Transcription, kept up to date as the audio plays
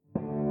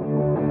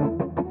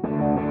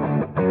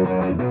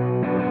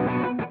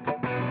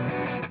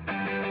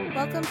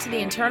Welcome to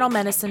the Internal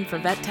Medicine for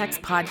Vet Techs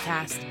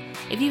podcast.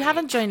 If you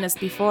haven't joined us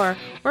before,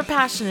 we're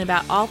passionate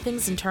about all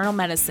things internal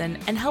medicine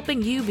and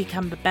helping you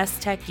become the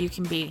best tech you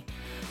can be.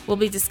 We'll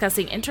be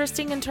discussing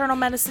interesting internal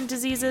medicine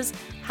diseases,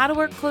 how to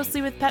work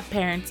closely with pet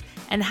parents,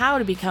 and how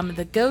to become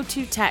the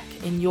go-to tech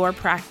in your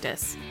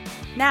practice.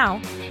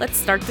 Now, let's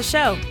start the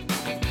show.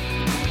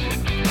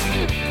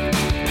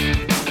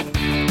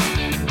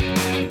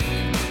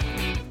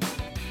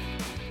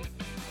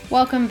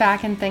 Welcome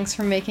back, and thanks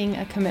for making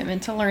a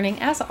commitment to learning.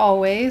 As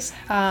always,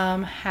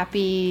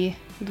 happy,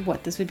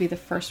 this would be the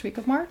first week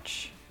of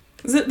March?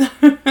 Is it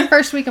the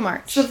first week of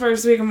March? It's the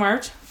first week of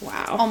March?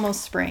 Wow.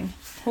 Almost spring.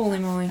 Holy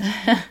moly.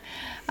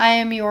 I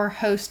am your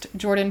host,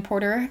 Jordan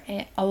Porter,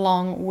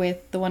 along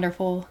with the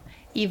wonderful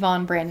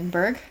Yvonne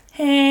Brandenburg.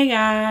 Hey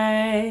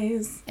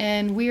guys.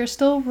 And we are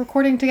still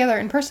recording together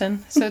in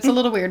person, so it's a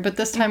little weird, but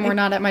this time we're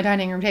not at my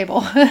dining room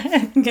table.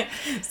 Okay.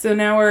 So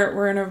now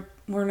we're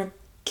in a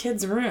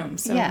kid's room,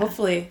 so yeah.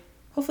 hopefully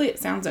it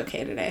sounds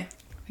okay today.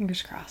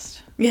 Fingers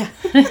crossed. Yeah.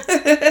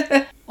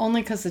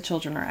 Only because the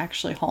children are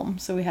actually home,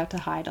 so we have to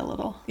hide a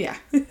little. Yeah.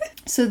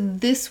 So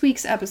this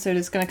week's episode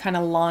is going to kind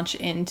of launch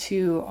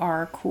into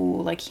our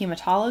cool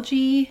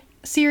hematology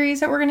series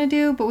that we're going to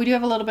do, but we do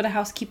have a little bit of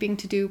housekeeping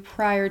to do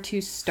prior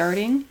to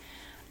starting.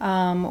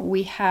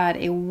 We had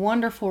a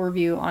wonderful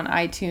review on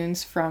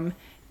iTunes from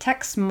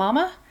Tex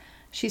Mama.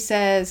 She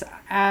says,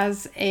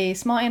 as a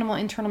small animal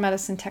internal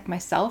medicine tech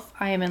myself,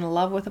 I am in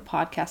love with a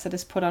podcast that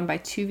is put on by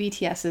two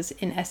VTSs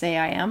in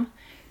SAIM.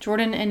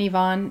 Jordan and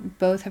Yvonne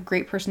both have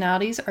great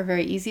personalities, are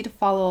very easy to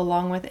follow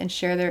along with, and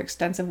share their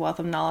extensive wealth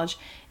of knowledge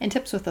and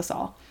tips with us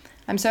all.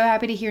 I'm so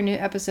happy to hear new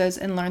episodes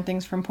and learn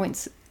things from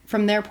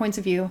their points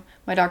of view.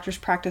 My doctors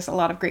practice a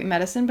lot of great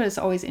medicine, but it's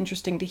always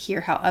interesting to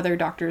hear how other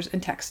doctors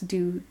and techs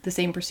do the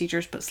same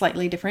procedures, but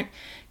slightly different.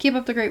 Keep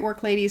up the great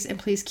work, ladies, and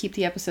please keep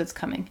the episodes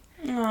coming.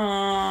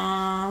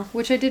 Aww.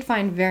 Which I did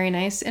find very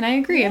nice, and I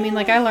agree. Yeah. I mean,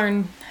 I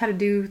learned how to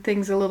do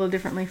things a little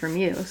differently from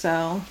you,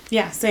 so.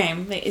 Yeah,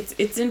 same.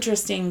 It's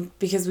interesting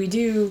because we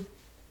do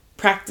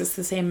practice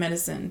the same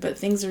medicine, but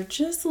things are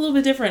just a little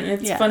bit different,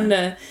 and it's fun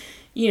to,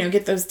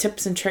 get those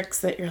tips and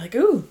tricks that you're like,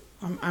 ooh,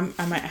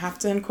 I might have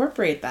to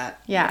incorporate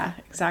that. Yeah,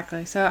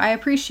 exactly. So I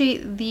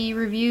appreciate the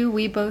review.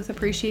 We both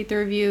appreciate the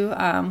review.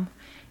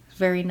 It's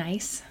very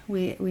nice.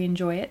 We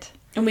enjoy it.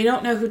 And we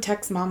don't know who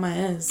Tex Mama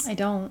is. I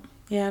don't.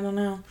 Yeah, I don't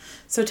know.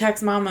 So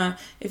Tex Mama,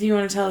 if you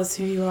want to tell us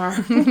who you are,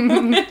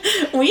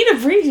 we'd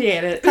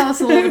appreciate it. Tell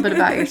us a little bit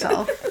about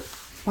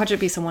yourself. Watch it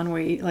be someone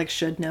we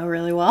should know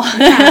really well.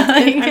 Yeah,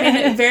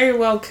 it very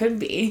well could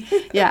be.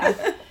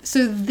 Yeah.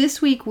 So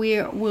this week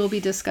we will be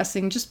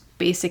discussing just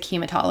basic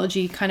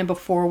hematology. Kind of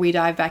before we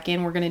dive back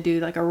in, we're going to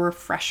do a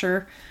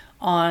refresher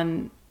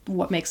on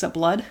what makes up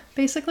blood,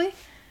 basically.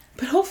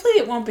 But hopefully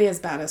it won't be as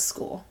bad as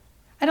school.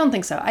 I don't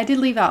think so. I did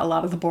leave out a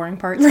lot of the boring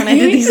parts when I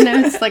did these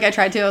notes. I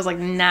tried to. I was like,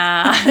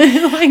 nah.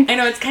 I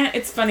know,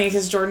 it's funny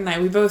because Jordan and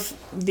I, we both,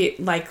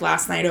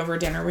 last night over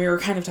dinner, we were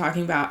kind of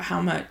talking about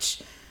how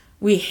much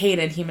we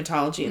hated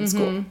hematology in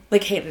school.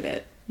 Hated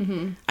it.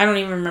 Mm-hmm. I don't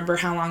even remember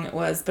how long it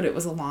was, but it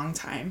was a long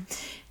time.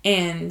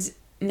 And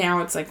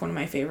now it's one of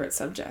my favorite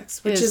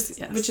subjects, which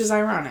is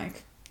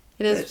ironic.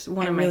 It is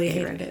one of my favorite. I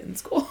really hated it in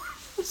school.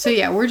 So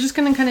yeah, we're just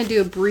going to kind of do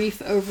a brief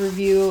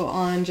overview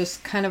on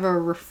just kind of a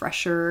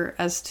refresher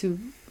as to,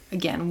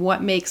 again,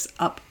 what makes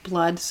up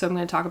blood. So I'm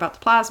going to talk about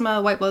the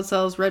plasma, white blood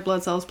cells, red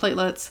blood cells,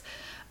 platelets,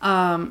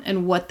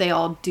 and what they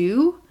all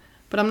do.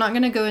 But I'm not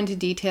going to go into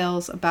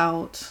details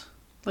about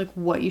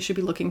what you should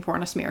be looking for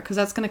in a smear, because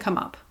that's going to come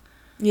up.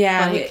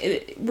 Yeah,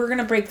 we're going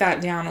to break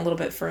that down a little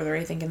bit further,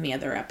 I think, in the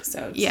other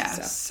episodes. Yeah,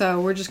 so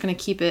we're just going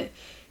to keep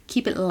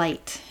it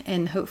light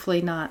and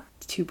hopefully not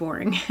too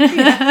boring.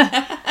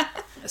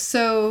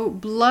 So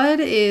blood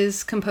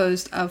is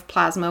composed of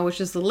plasma, which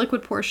is the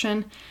liquid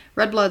portion,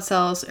 red blood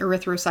cells,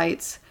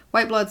 erythrocytes,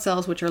 white blood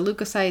cells, which are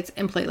leukocytes,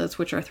 and platelets,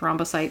 which are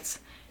thrombocytes,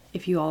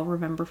 if you all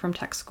remember from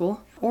tech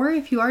school. Or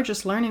if you are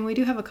just learning, we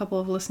do have a couple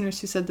of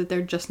listeners who said that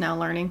they're just now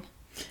learning.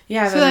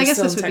 Yeah, so I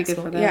guess this would be good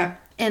for them. Yeah.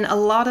 And a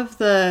lot of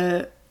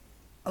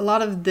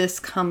this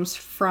comes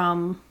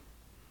from,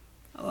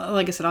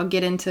 like I said, I'll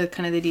get into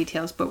kind of the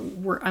details, but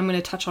I'm going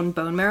to touch on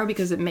bone marrow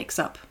because it makes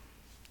up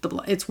the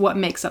blood. It's what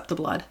makes up the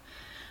blood.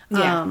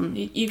 Yeah,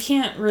 you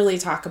can't really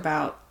talk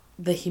about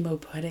the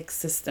hemopoietic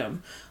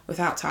system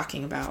without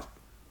talking about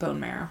bone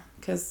marrow,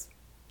 because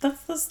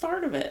that's the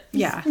start of it.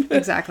 Yeah,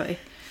 exactly.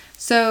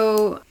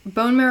 So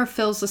bone marrow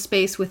fills the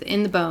space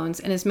within the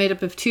bones and is made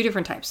up of two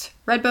different types,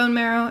 red bone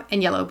marrow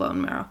and yellow bone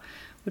marrow.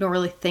 We don't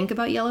really think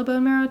about yellow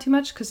bone marrow too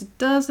much because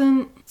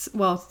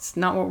it's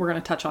not what we're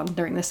going to touch on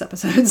during this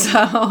episode.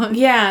 So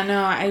yeah,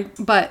 no,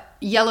 But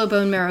yellow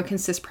bone marrow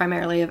consists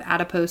primarily of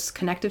adipose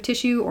connective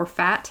tissue or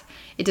fat.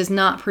 It does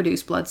not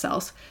produce blood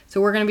cells. So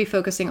we're going to be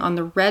focusing on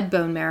the red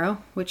bone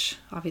marrow, which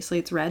obviously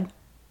it's red,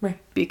 right?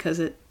 Because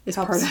it is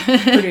helps part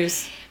of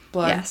produce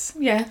blood. Yes,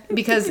 yeah,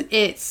 because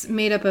it's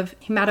made up of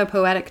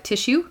hematopoietic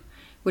tissue,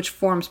 which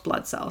forms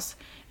blood cells.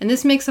 And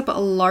this makes up a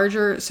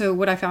larger, so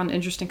what I found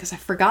interesting, because I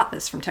forgot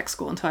this from tech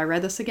school until I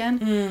read this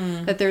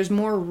again, that there's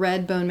more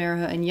red bone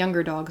marrow in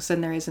younger dogs than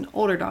there is in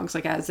older dogs.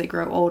 Like as they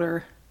grow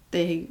older,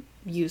 they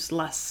use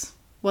less,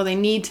 well, they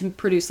need to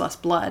produce less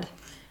blood.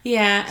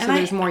 Yeah. So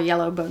there's more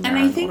yellow bone marrow.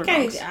 And I think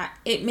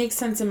it makes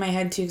sense in my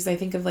head too, because I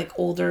think of like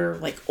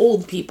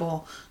old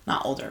people,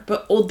 not older,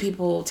 but old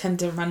people tend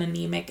to run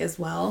anemic as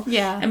well.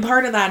 Yeah. And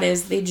part of that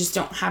is they just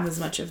don't have as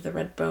much of the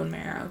red bone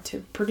marrow to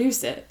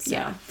produce it.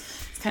 So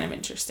it's kind of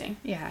interesting.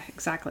 Yeah,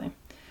 exactly.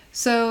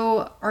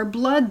 So our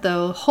blood,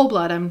 though, whole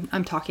blood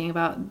I'm talking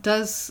about,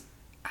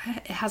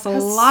 it has a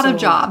lot of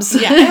jobs.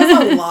 Yeah, it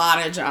has a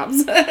lot of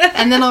jobs.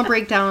 And then I'll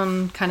break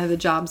down kind of the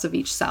jobs of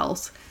each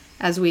cells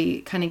as we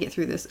kind of get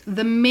through this.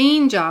 The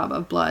main job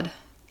of blood,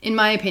 in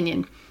my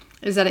opinion,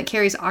 is that it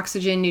carries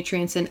oxygen,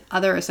 nutrients, and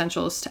other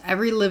essentials to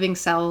every living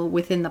cell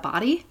within the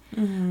body.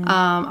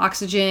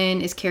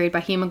 Oxygen is carried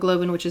by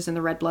hemoglobin, which is in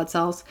the red blood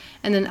cells,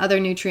 and then other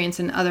nutrients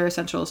and other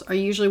essentials are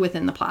usually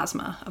within the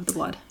plasma of the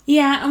blood.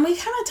 Yeah, and we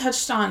kind of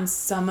touched on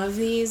some of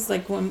these,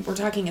 like when we're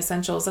talking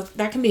essentials,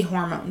 that can be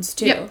hormones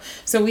too. Yep.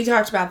 So we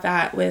talked about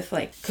that with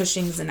like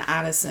Cushing's and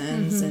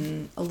Addison's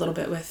and a little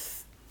bit with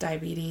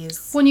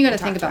diabetes. Well, you got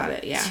to think about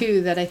it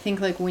too, that I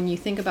think like when you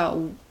think about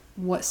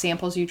what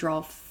samples you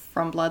draw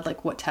from blood,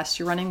 like what tests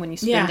you're running when you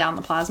spin down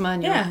the plasma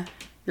and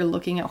you're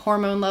looking at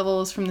hormone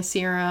levels from the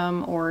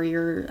serum, or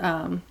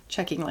you're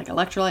checking like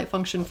electrolyte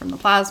function from the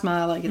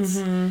plasma. Like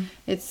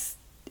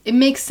it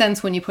makes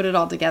sense when you put it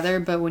all together,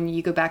 but when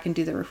you go back and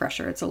do the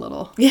refresher, it's a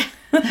little you're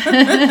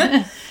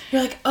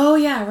like, oh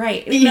yeah,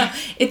 right. No,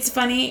 it's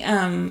funny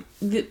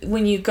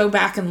when you go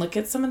back and look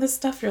at some of this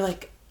stuff, you're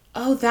like,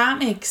 oh, that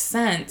makes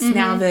sense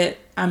now that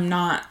I'm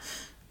not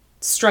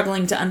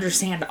struggling to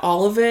understand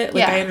all of it.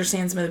 Like I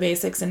understand some of the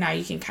basics, and now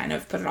you can kind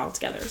of put it all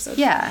together. So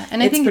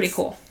and I think it's pretty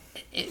cool.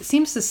 It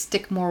seems to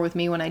stick more with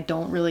me when I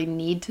don't really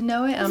need to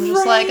know it. I'm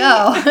just like,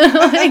 oh.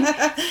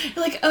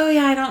 You're like, oh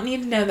yeah, I don't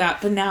need to know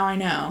that, but now I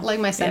know. Like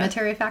my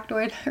cemetery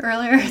factoid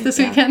earlier this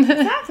weekend.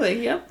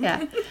 Exactly, yep.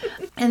 Yeah.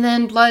 And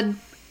then blood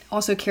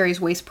also carries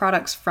waste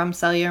products from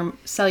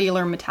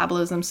cellular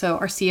metabolism, so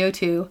our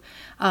CO2,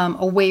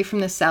 away from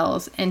the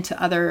cells and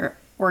to other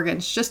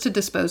organs, just to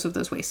dispose of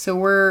those wastes.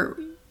 So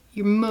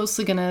you're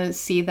mostly going to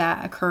see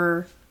that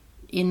occur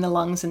in the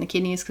lungs and the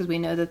kidneys, because we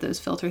know that those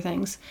filter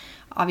things.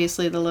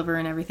 Obviously, the liver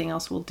and everything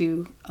else will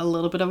do a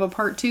little bit of a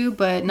part too,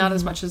 but not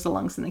as much as the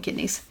lungs and the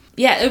kidneys.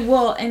 Yeah,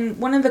 well, and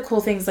one of the cool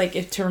things,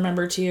 like, to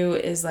remember too,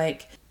 is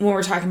like when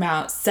we're talking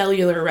about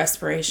cellular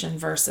respiration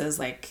versus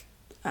like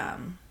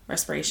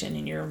respiration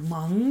in your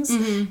lungs.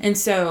 And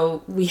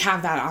so we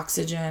have that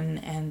oxygen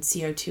and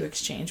CO2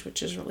 exchange,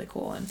 which is really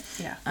cool. And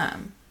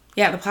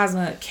the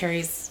plasma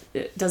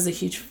does a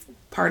huge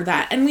part of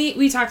that. And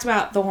we talked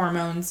about the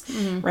hormones,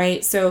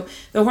 right? So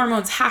the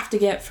hormones have to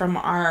get from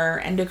our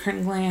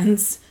endocrine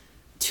glands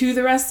to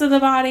the rest of the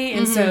body,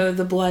 and so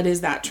the blood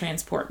is that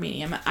transport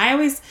medium. I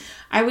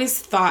always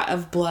thought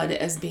of blood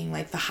as being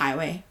like the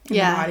highway in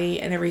the body,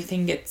 and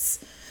everything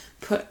gets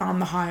put on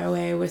the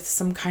highway with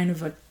some kind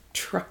of a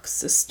truck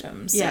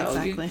system. So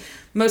exactly.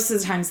 Most of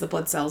the times the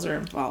blood cells are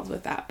involved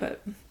with that,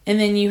 and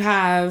then you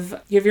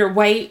have your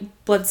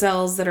white blood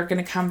cells that are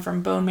going to come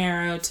from bone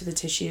marrow to the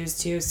tissues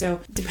too. So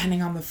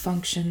depending on the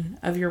function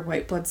of your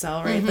white blood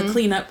cell, right? The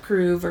cleanup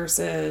crew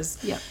versus,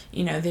 the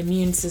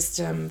immune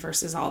system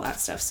versus all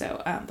that stuff.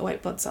 So the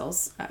white blood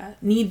cells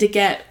need to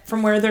get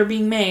from where they're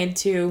being made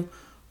to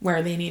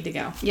where they need to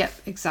go. Yep,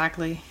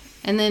 exactly.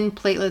 And then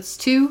platelets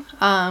too.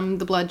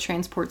 The blood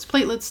transports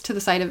platelets to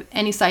the site of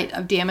any site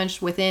of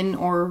damage within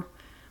or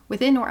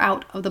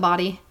out of the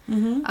body.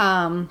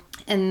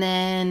 And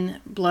then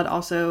blood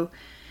also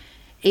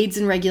aids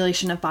in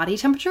regulation of body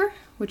temperature,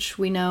 which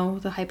we know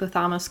the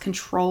hypothalamus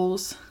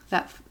controls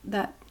that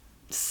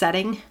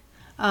setting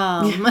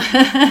in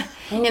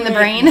the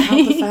brain. The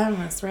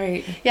hypothalamus,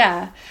 right.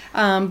 Yeah.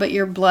 But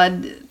your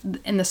blood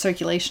and the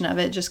circulation of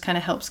it just kind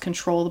of helps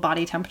control the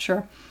body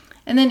temperature.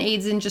 And then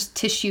aids in just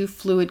tissue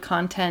fluid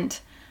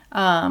content.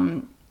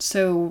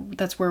 So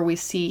that's where we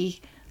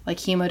see like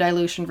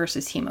hemodilution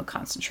versus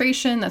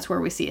hemoconcentration. That's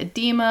where we see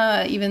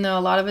edema, even though a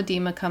lot of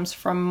edema comes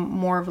from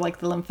more of like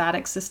the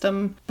lymphatic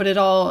system, but it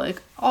all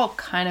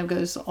kind of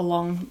goes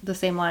along the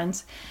same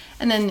lines.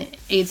 And then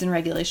aids in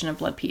regulation of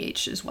blood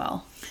pH as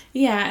well.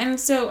 Yeah, and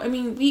so, I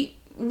mean,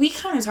 we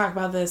kind of talk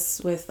about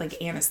this with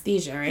like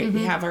anesthesia, right?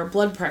 We have our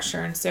blood pressure,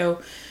 and so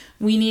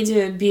we need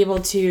to be able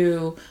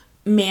to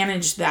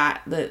manage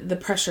that, the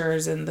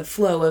pressures and the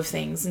flow of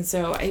things. And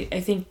so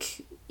I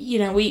think,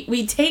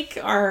 we take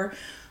our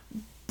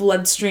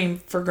bloodstream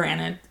for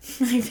granted,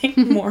 I think,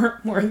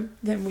 more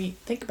than we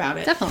think about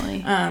it.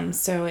 Definitely.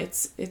 So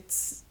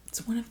it's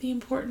one of the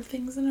important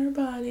things in our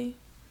body.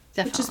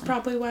 Definitely. Which is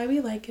probably why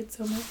we like it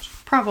so much.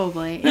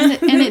 Probably.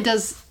 And it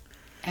does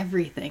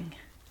everything.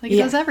 Like, it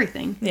does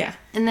everything. Yeah.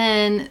 And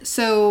then,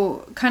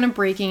 so kind of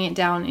breaking it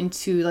down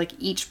into, like,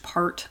 each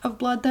part of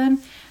blood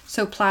then.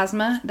 So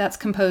plasma, that's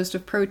composed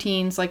of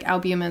proteins like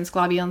albumins,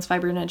 globulins,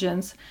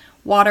 fibrinogens,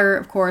 water,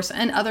 of course,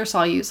 and other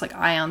solutes like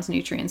ions,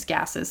 nutrients,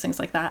 gases, things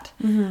like that.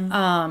 Mm-hmm.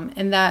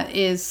 And that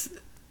is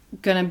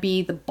going to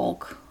be the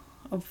bulk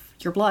of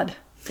your blood,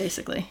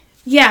 basically.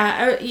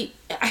 Yeah.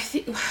 I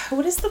think,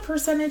 what is the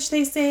percentage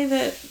they say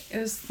that it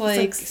was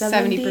like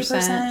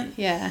 70%?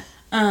 Yeah.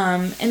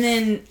 And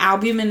then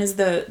albumin is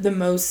the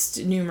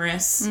most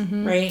numerous,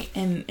 right,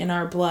 in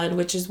our blood,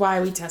 which is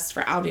why we test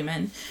for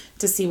albumin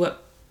to see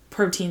what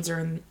proteins are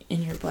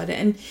in your blood.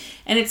 And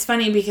it's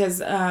funny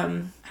because I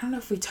don't know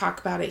if we talk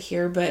about it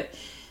here, but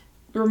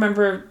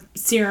remember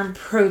serum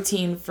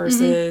protein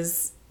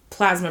versus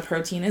plasma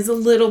protein is a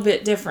little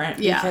bit different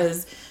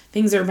because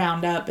things are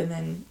bound up, and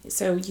then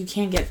so you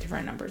can get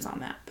different numbers on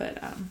that.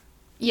 But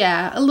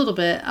yeah, a little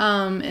bit.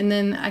 And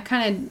then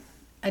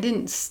I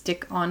didn't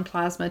stick on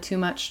plasma too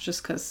much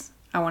just because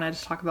I wanted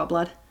to talk about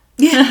blood.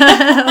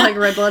 Like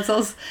red blood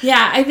cells.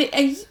 Yeah,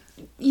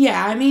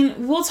 I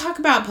mean, we'll talk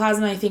about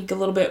plasma, I think, a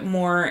little bit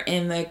more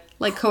in the...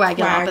 Like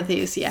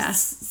coagulopathies,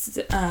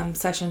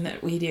 session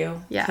that we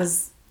do. Yeah,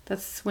 because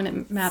that's when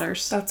it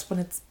matters. That's when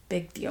it's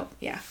big deal,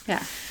 yeah.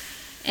 Yeah.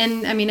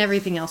 And, I mean,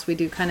 everything else we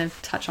do kind of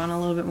touch on a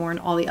little bit more in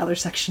all the other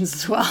sections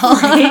as well.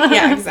 Right?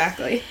 Yeah,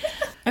 exactly.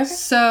 Okay.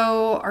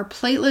 So, our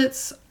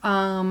platelets,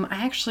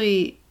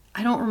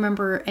 I don't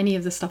remember any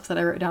of the stuff that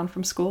I wrote down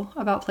from school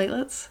about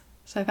platelets.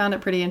 So I found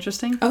it pretty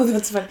interesting. Oh,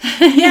 that's fun.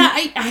 Yeah,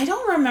 I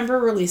don't remember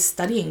really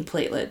studying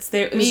platelets.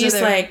 It was just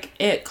like,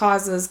 it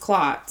causes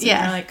clots.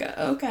 Yeah. And you're like,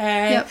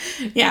 okay. Yep.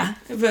 Yeah,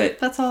 but...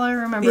 That's all I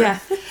remember.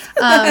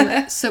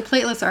 Yeah. So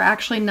platelets are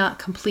actually not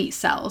complete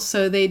cells.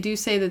 So they do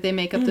say that they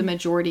make up the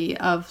majority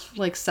of,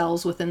 like,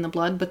 cells within the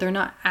blood, but they're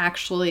not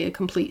actually a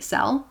complete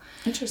cell.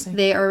 Interesting.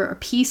 They are a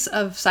piece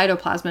of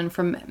cytoplasm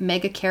from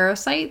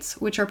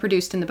megakaryocytes, which are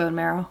produced in the bone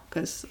marrow,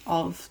 because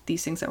all of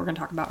these things that we're going to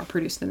talk about are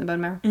produced in the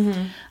bone marrow.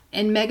 Mm-hmm.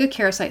 And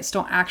megakaryocytes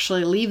don't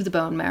actually leave the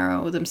bone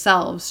marrow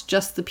themselves,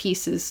 just the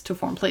pieces to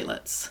form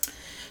platelets.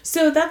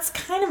 So that's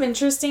kind of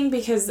interesting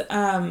because,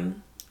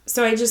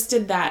 so I just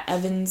did that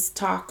Evans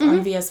talk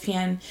on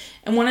VSPN,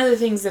 and one of the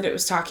things that it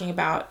was talking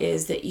about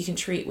is that you can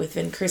treat with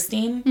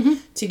vincristine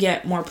to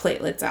get more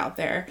platelets out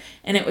there.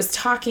 And it was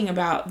talking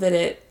about that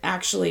it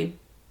actually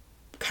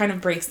kind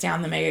of breaks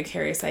down the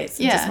megakaryocytes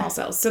into small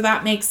cells. So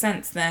that makes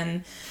sense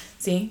then.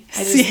 See,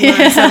 I just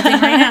learned something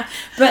right now.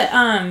 But,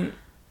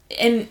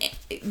 and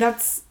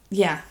that's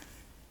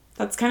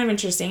kind of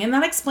interesting. And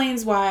that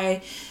explains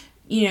why,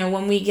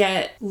 when we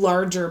get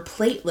larger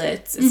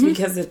platelets, it's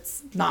because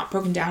it's not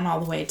broken down all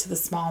the way to the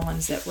small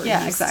ones that we're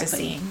used to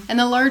seeing. And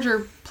the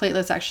larger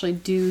platelets actually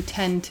do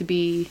tend to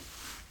be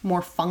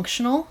more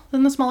functional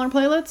than the smaller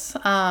platelets.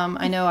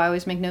 I know I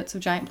always make notes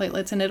of giant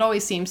platelets, and it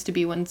always seems to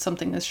be when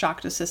something has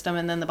shocked a system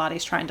and then the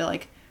body's trying to,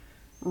 like,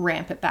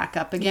 ramp it back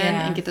up again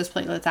and get those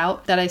platelets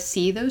out, that I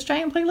see those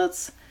giant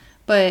platelets.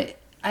 But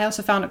I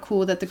also found it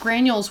cool that the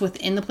granules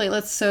within the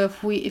platelets, so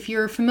if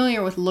you're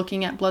familiar with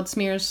looking at blood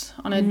smears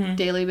on a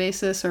daily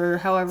basis or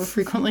however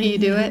frequently you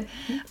do it,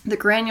 the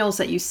granules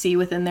that you see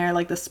within there,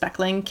 like the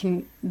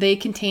speckling, they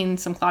contain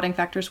some clotting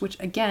factors, which,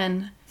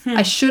 again,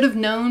 I should have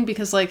known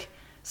because, like,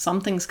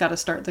 something's got to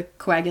start the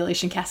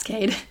coagulation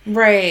cascade.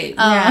 Right.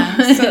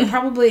 Yeah. So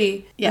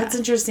probably, that's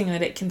interesting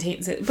that it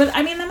contains it. But,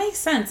 I mean, that makes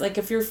sense. Like,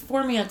 if you're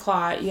forming a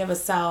clot, you have a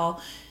cell,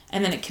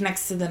 and then it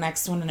connects to the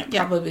next one, and it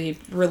probably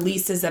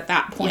releases at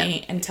that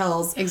point and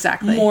tells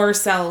more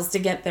cells to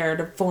get there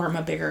to form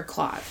a bigger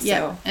clot. Yeah,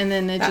 so and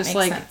then it just,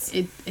 like,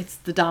 it's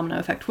the domino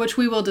effect, which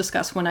we will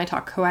discuss when I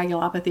talk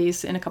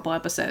coagulopathies in a couple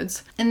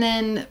episodes. And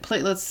then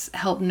platelets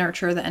help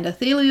nurture the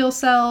endothelial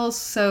cells.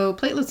 So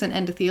platelets and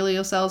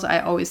endothelial cells,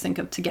 I always think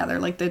of together.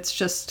 Like, it's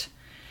just...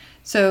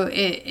 So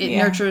it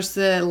nurtures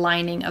the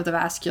lining of the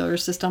vascular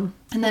system.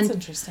 And then, that's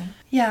interesting.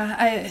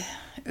 Yeah,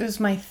 it was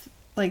my...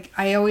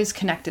 I always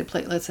connected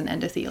platelets and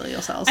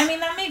endothelial cells. I mean,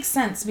 that makes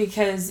sense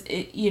because,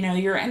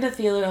 your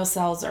endothelial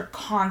cells are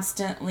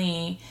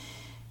constantly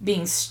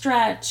being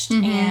stretched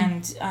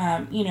and,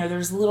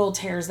 there's little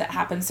tears that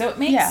happen. So it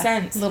makes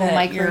sense little that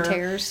micro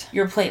tears.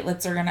 Your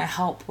platelets are going to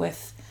help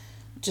with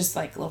just,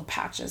 like, little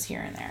patches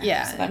here and there.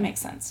 Yeah. So that makes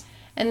sense.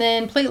 And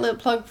then platelet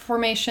plug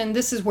formation,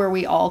 this is where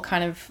we all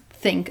kind of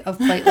think of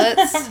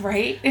platelets.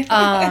 Right.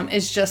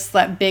 Is just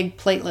that big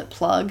platelet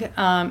plug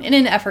in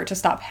an effort to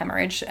stop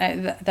hemorrhage.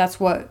 That's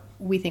what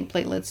we think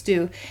platelets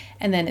do.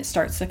 And then it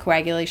starts the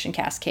coagulation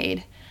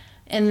cascade.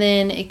 And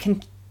then it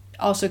can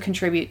also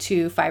contribute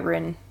to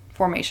fibrin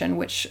formation,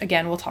 which,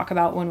 again, we'll talk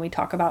about when we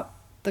talk about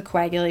the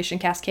coagulation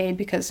cascade,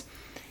 because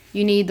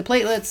you need the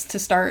platelets to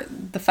start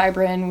the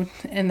fibrin,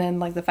 and then,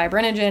 like, the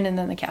fibrinogen, and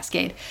then the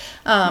cascade.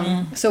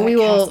 So we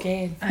will...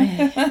 Cascade.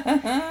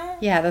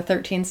 The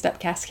 13-step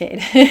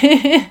cascade.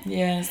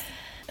 Yes.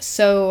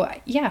 So,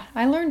 yeah,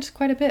 I learned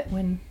quite a bit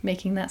when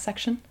making that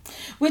section.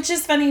 Which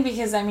is funny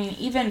because, I mean,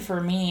 even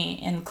for me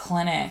in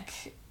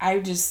clinic, I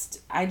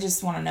just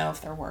want to know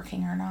if they're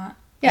working or not.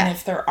 Yeah. And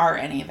if there are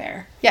any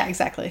there. Yeah,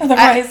 exactly.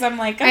 Otherwise, I'm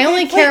like, I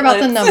only care about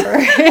the number.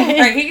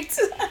 Right?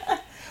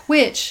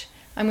 Which,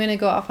 I'm going to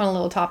go off on a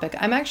little topic.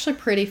 I'm actually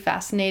pretty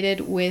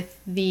fascinated with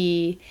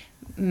the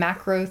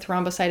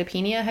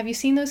macrothrombocytopenia. Have you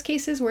seen those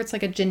cases where it's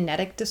like a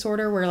genetic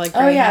disorder where like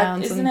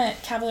greyhounds... Isn't it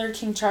Cavalier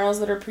King Charles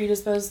that are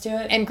predisposed to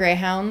it? And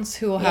greyhounds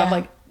who will have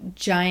like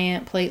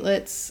giant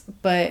platelets,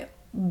 but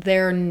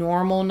their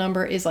normal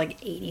number is like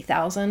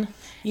 80,000.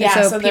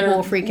 Yeah, so people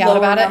will freak out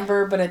about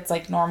number, but it's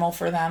like normal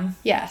for them.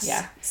 Yes.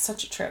 Yeah, it's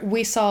such a trip.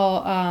 We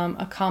saw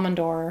a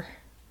Commodore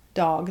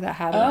dog that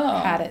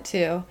had it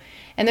too.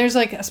 And there's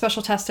like a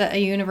special test at a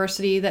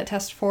university that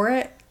tests for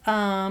it.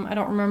 I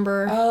don't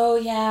remember. Oh,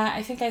 yeah.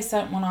 I think I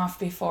sent one off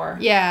before.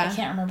 Yeah. I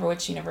can't remember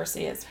which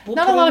university it is.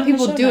 Not a lot of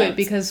people do it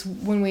because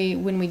when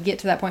we get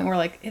to that point, we're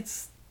like,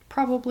 it's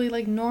probably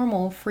like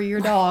normal for your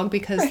dog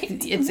because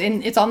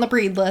it's on the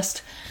breed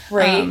list.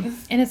 Right.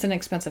 And it's an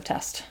expensive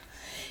test.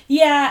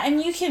 Yeah.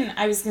 And you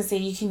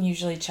can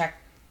usually check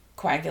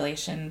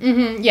coagulation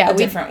a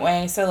different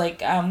way. So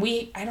like, I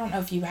don't know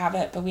if you have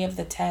it, but we have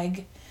the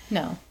TEG.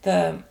 No. We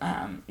have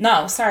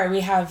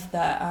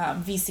the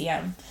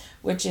VCM,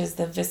 which is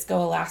the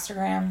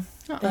viscoelastogram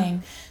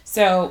thing.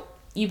 So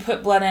you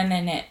put blood in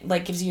and it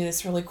like gives you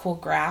this really cool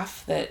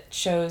graph that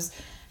shows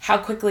how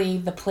quickly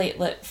the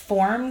platelet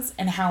forms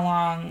and how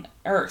long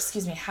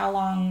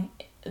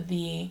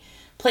the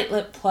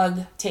platelet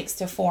plug takes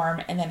to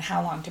form and then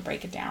how long to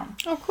break it down.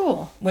 Oh,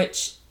 cool.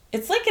 Which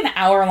it's like an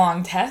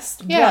hour-long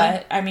test,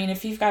 but, I mean,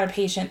 if you've got a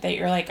patient that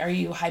you're like, are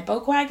you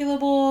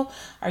hypocoagulable?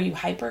 Are you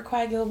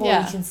hypercoagulable?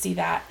 Yeah. You can see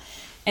that.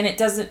 And it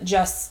doesn't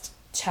just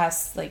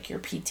test, like, your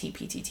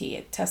PTT.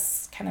 It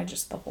tests kind of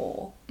just the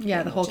whole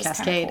the whole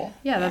cascade. Cool.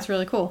 Yeah, that's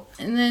really cool.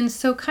 And then,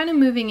 so kind of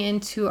moving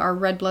into our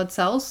red blood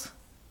cells,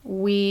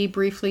 we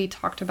briefly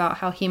talked about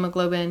how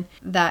hemoglobin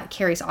that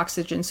carries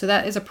oxygen, so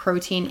that is a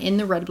protein in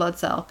the red blood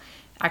cell,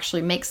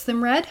 actually makes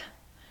them red.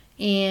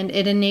 And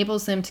it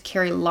enables them to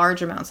carry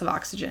large amounts of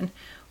oxygen.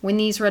 When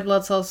red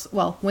blood cells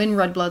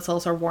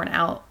are worn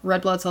out,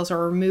 red blood cells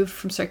are removed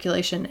from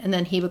circulation and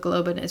then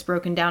hemoglobin is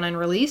broken down and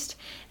released.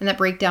 And that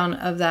breakdown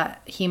of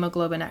that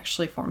hemoglobin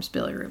actually forms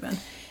bilirubin.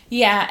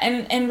 Yeah,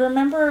 and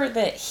remember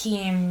that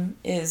heme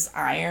is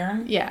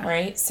iron,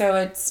 right? So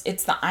it's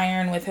the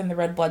iron within the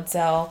red blood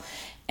cell.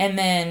 And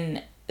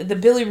then the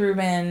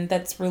bilirubin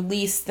that's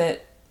released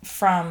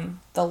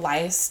from the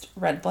lysed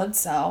red blood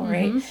cell,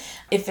 right?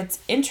 If it's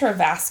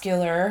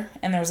intravascular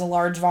and there's a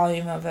large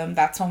volume of them,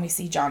 that's when we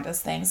see jaundice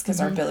things because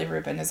our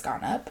bilirubin has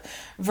gone up.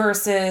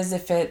 Versus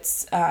if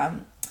it's,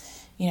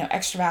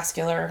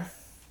 extravascular,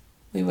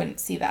 we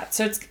wouldn't see that.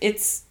 So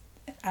it's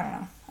I don't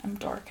know. I'm a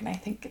dork and I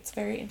think it's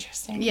very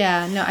interesting.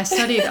 Yeah, no, I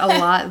studied a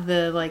lot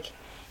the like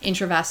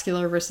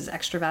intravascular versus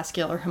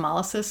extravascular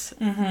hemolysis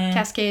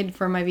cascade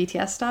for my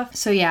VTS stuff.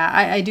 So yeah,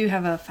 I do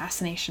have a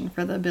fascination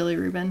for the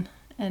bilirubin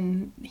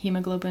and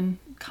hemoglobin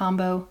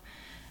combo.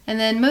 And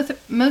then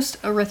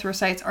most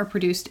erythrocytes are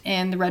produced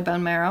in the red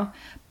bone marrow,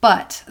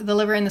 but the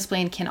liver and the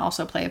spleen can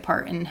also play a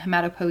part in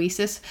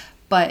hematopoiesis,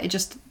 but it's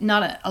just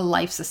not a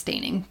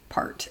life-sustaining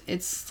part.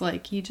 It's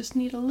like you just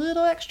need a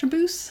little extra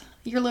boost.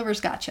 Your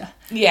liver's gotcha.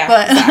 Yeah,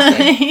 but,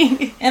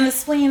 exactly. And the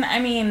spleen, I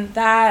mean,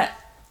 that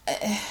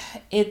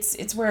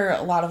it's where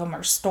a lot of them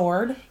are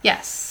stored.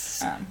 Yes.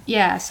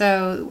 Yeah,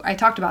 so I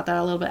talked about that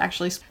a little bit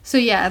actually. So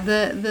yeah,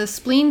 the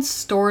spleen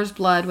stores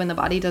blood when the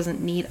body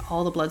doesn't need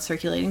all the blood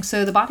circulating.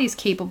 So the body's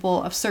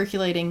capable of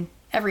circulating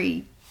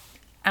every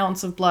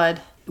ounce of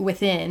blood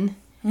within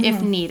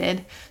if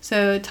needed.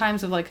 So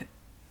times of like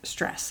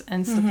stress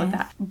and stuff like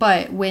that.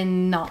 But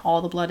when not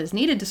all the blood is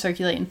needed to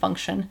circulate and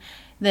function,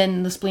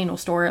 then the spleen will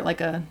store it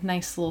like a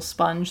nice little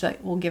sponge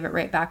that will give it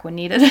right back when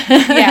needed.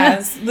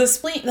 Yes, the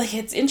spleen, like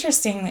it's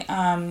interesting.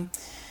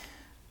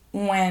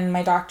 When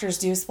my doctors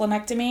do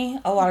splenectomy,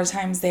 a lot of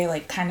times they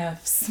like kind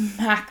of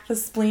smack the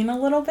spleen a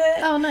little bit.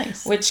 Oh,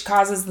 nice. Which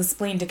causes the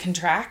spleen to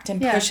contract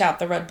and push out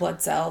the red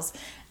blood cells,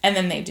 and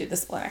then they do the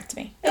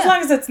splenectomy. As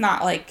long as it's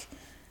not like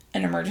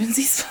an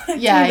emergency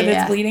splenectomy that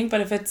it's bleeding,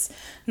 but if it's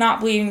not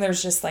bleeding,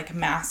 there's just like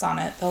mass on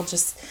it,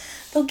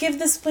 they'll give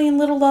the spleen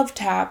little love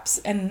taps,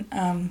 and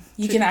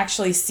you can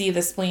actually see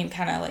the spleen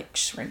kind of like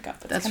shrink up.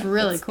 That's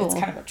really cool. It's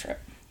kind of a trip.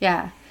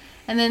 Yeah.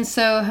 And then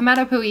so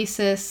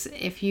hematopoiesis,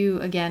 if you,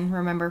 again,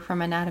 remember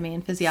from anatomy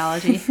and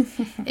physiology,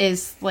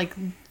 is like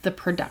the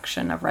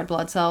production of red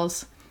blood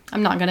cells.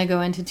 I'm not going to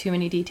go into too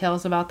many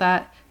details about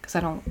that because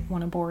I don't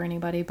want to bore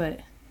anybody, but...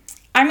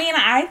 I mean,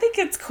 I think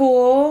it's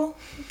cool.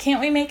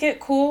 Can't we make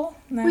it cool?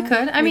 No, we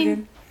could. I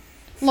mean,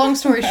 long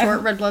story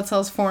short, red blood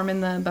cells form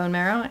in the bone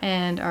marrow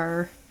and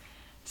are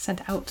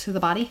sent out to the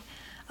body,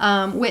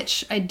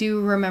 which I do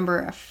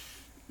remember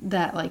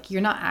that, like,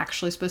 you're not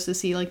actually supposed to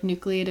see, like,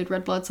 nucleated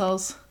red blood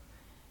cells.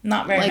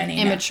 Not very many.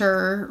 Like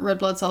immature red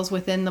blood cells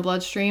within the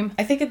bloodstream.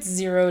 I think it's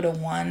 0 to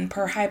 1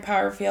 per high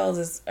power field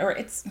it's 0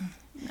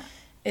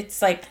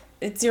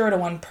 to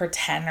 1 per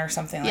 10 or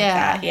something like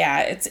that.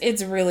 Yeah,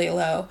 it's really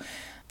low.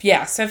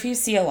 Yeah, so if you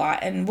see a lot,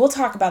 and we'll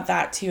talk about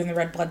that too in the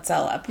red blood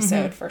cell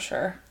episode for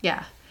sure.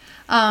 Yeah.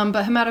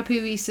 But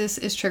hematopoiesis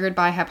is triggered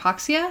by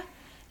hypoxia,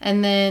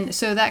 And then,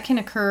 so that can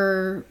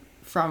occur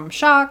from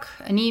shock,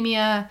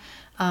 anemia,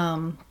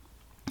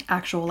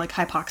 actual like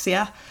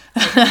hypoxia,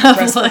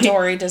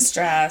 respiratory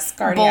distress,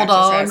 cardiac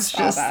bulldogs,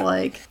 distress, just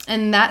like,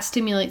 and that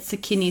stimulates the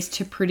kidneys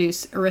to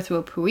produce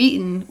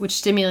erythropoietin, which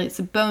stimulates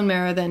the bone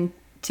marrow then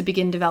to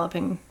begin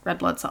developing red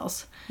blood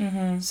cells.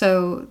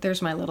 So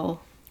there's my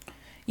little.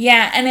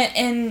 Yeah,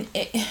 and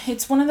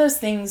it's one of those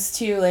things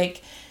too,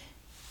 like,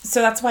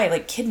 so that's why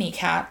like kidney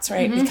cats,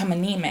 right, become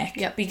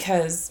anemic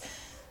because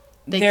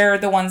they're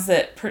the ones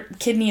that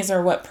kidneys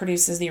are what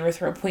produces the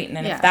erythropoietin,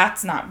 and if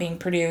that's not being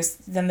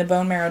produced, then the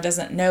bone marrow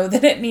doesn't know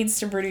that it needs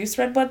to produce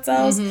red blood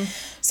cells,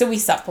 so we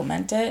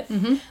supplement it.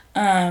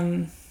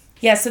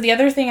 So the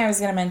other thing I was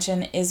going to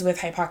mention is with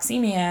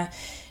hypoxemia,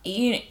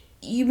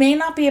 you may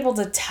not be able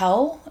to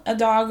tell a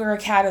dog or a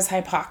cat is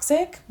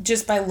hypoxic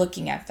just by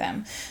looking at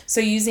them.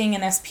 So using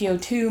an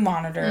SpO2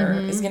 monitor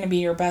is going to be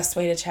your best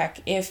way to check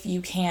if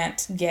you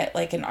can't get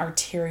like an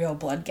arterial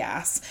blood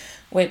gas,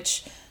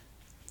 which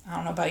I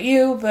don't know about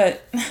you,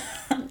 but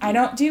I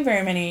don't do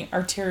very many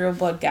arterial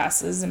blood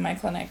gases in my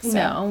clinic. So.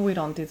 No, we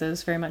don't do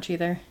those very much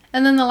either.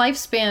 And then the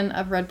lifespan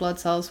of red blood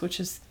cells,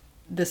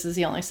 this is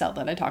the only cell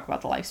that I talk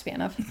about the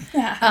lifespan of.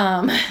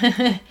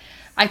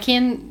 I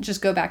can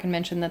just go back and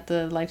mention that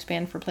the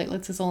lifespan for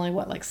platelets is only,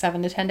 like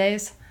 7 to 10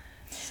 days?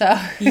 So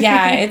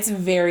yeah, it's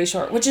very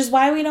short, which is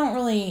why we don't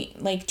really,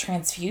 like,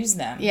 transfuse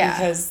them. Yeah.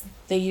 Because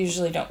they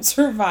usually don't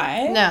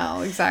survive.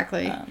 No,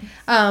 exactly.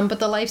 But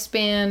the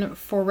lifespan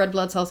for red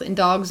blood cells in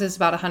dogs is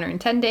about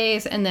 110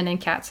 days, and then in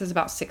cats is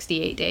about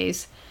 68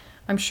 days.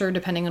 I'm sure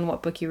depending on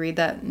what book you read,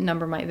 that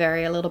number might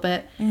vary a little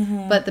bit.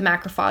 But the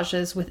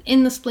macrophages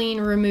within the spleen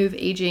remove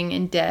aging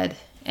and dead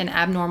and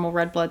abnormal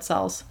red blood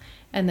cells.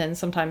 And then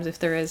sometimes if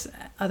there is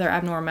other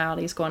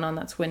abnormalities going on,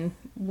 that's when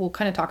we'll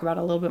kind of talk about it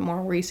a little bit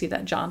more where you see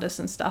that jaundice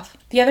and stuff.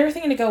 The other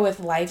thing to go with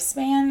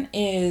lifespan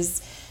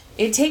is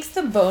it takes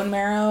the bone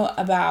marrow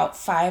about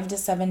 5 to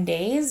 7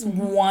 days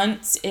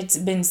once it's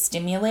been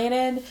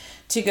stimulated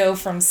to go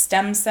from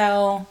stem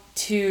cell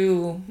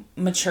to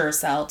mature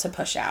cell to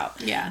push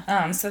out.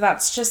 Yeah. So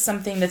that's just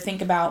something to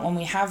think about when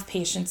we have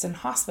patients in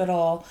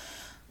hospital.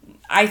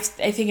 I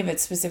think of it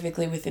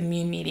specifically with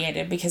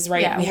immune-mediated because,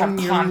 we have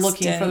constant...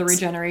 looking for the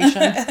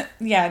regeneration.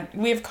 Yeah,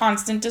 we have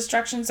constant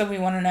destruction, so we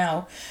want to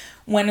know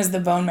when is the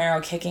bone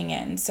marrow kicking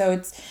in.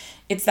 So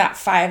it's that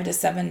 5 to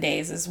 7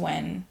 days is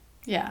when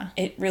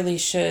it really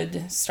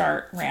should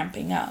start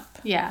ramping up.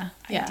 Yeah.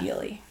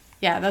 Ideally.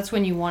 Yeah, that's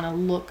when you want to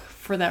look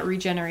for that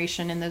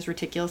regeneration in those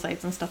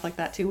reticulocytes and stuff like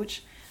that, too,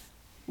 which...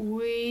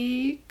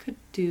 We could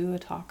do a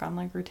talk on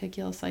like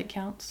reticulocyte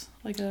counts,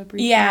 like a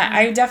brief. Yeah,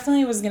 I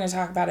definitely was going to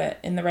talk about it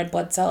in the red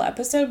blood cell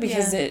episode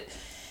because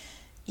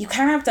you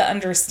kind of have to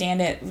understand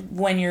it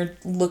when you're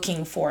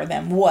looking for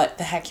them, what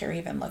the heck you're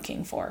even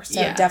looking for.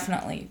 So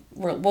definitely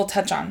we'll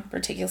touch on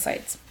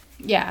reticulocytes.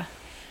 Yeah.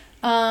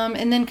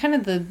 And then kind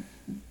of the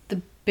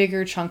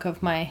bigger chunk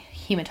of my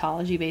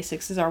hematology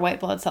basics is our white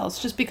blood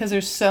cells, just because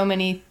there's so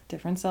many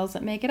different cells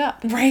that make it up.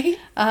 Right.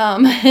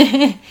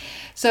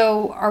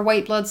 So our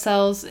white blood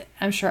cells,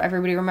 I'm sure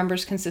everybody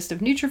remembers, consist of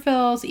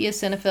neutrophils,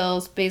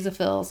 eosinophils,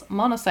 basophils,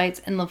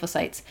 monocytes, and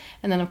lymphocytes.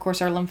 And then, of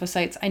course, our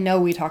lymphocytes. I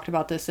know we talked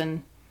about this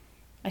in,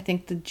 I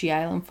think, the GI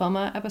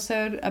lymphoma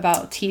episode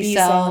about T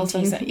cells.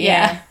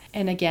 Yeah.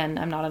 And again,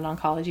 I'm not an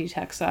oncology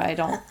tech, so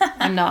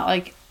I'm not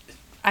like,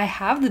 I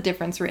have the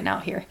difference written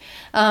out here.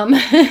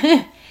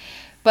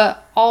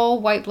 But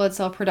all white blood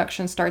cell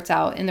production starts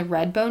out in the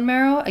red bone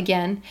marrow,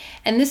 again.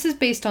 And this is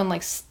based on,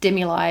 like,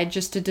 stimuli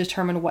just to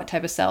determine what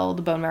type of cell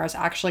the bone marrow is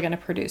actually going to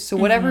produce. So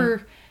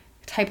whatever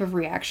type of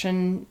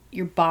reaction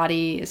your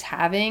body is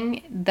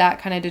having, that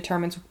kind of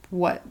determines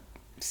what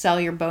cell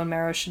your bone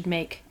marrow should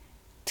make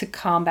to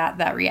combat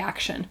that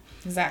reaction.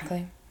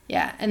 Exactly.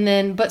 Yeah. And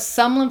then, but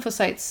some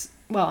lymphocytes...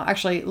 Well,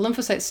 actually,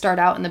 lymphocytes start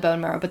out in the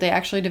bone marrow, but they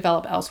actually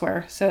develop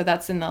elsewhere. So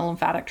that's in the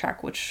lymphatic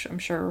tract, which I'm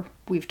sure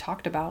we've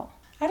talked about.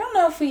 I don't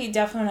know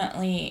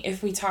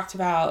if we talked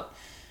about,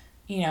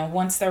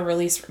 once they're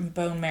released from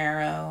bone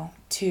marrow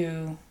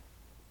to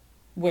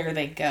where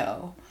they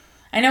go.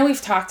 I know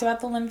we've talked about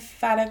the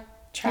lymphatic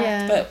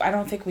tract, but I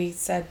don't think we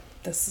said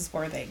this is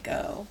where they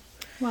go.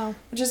 Well,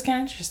 which is kind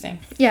of interesting.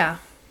 Yeah.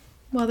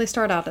 Well, they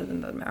start out in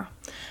the bone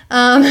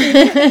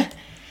marrow.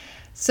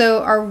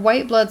 So our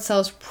white blood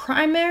cells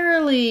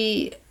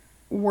primarily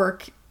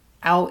work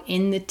out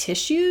in the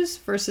tissues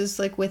versus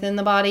like within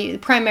the body,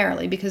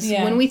 primarily because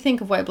when we think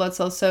of white blood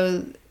cells,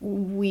 so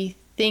we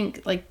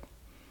think like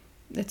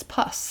it's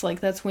pus, like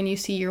that's when you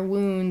see your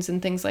wounds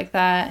and things like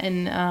that.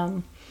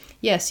 And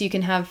yes, you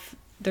can have,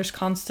 there's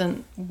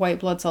constant white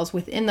blood cells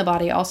within the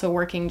body also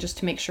working just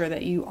to make sure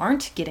that you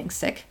aren't getting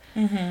sick.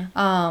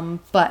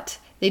 But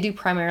they do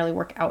primarily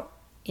work out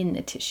in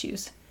the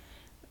tissues.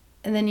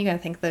 And then you gotta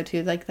think though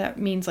too, like that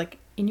means like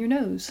in your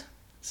nose.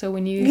 So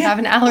when you have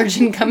an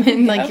allergen come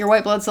in, like your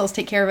white blood cells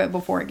take care of it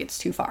before it gets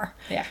too far.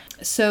 Yeah.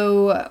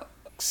 So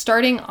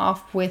starting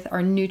off with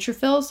our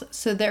neutrophils,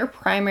 so their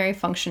primary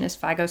function is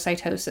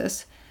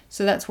phagocytosis,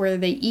 So that's where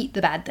they eat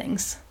the bad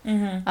things.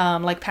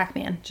 Mm-hmm. Like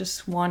Pac-Man,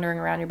 just wandering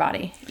around your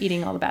body,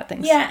 eating all the bad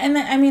things. Yeah, and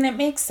I mean, it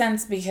makes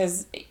sense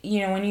because,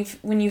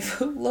 when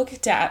you've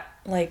looked at,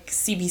 like,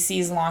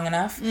 CBCs long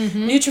enough,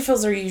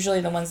 neutrophils are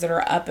usually the ones that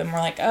are up and we're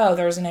like, oh,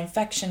 there's an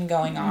infection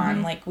going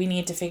on. Like, we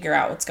need to figure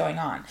out what's going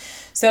on.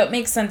 So it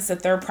makes sense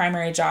that their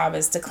primary job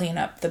is to clean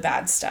up the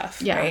bad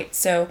stuff, right?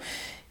 So,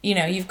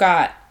 you've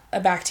got a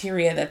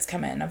bacteria that's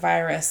come in, a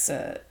virus,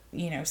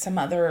 some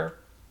other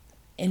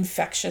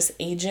infectious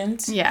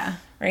agent. Yeah.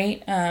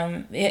 Right?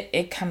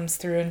 It comes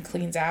through and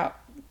cleans out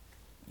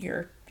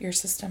your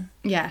system.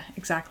 Yeah,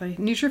 exactly.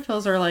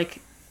 Neutrophils are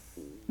like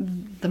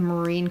the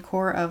Marine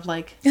Corps of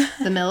like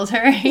the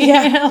military.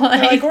 Yeah.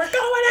 like, we're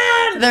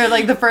going in! They're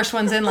like the first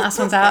ones in, last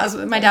ones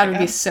out. My dad would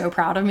be so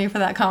proud of me for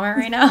that comment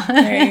right now.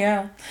 There you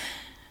go.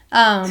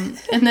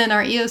 And then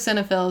our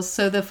eosinophils.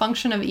 So the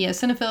function of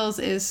eosinophils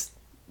is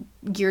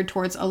geared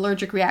towards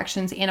allergic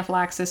reactions,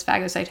 anaphylaxis,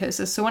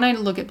 phagocytosis. So when I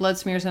look at blood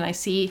smears and I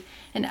see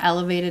an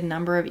elevated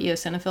number of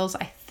eosinophils,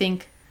 I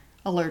think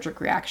allergic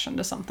reaction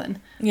to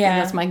something. Yeah.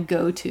 That's my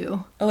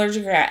go-to.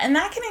 Allergic reaction. And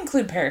that can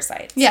include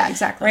parasites. Yeah,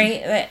 exactly.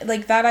 Right?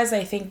 Like, that is,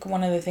 I think,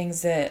 one of the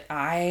things that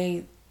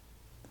I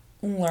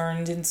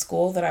learned in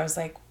school that I was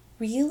like,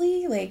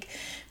 really? Like,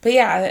 but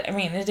yeah, I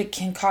mean, it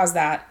can cause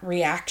that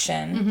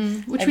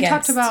reaction. Which we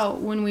talked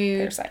about when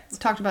we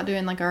talked about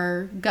doing like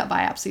our gut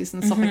biopsies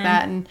and stuff like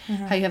that, and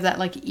how you have that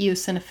like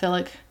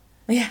eosinophilic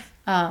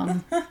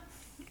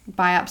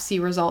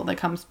biopsy result that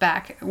comes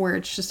back where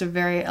it's just a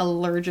very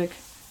allergic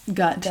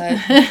gut.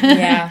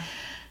 Yeah.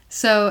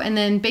 So, and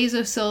then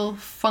basophil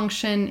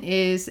function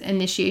is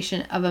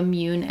initiation of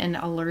immune and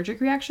allergic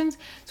reactions.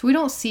 So we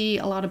don't see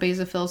a lot of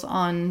basophils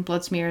on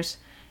blood smears.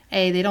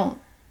 They don't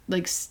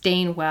like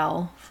stain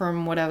well,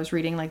 from what I was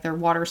reading. Like, they're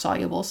water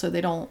soluble, so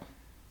they don't.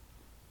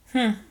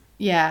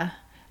 Yeah.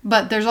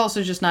 But there's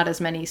also just not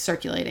as many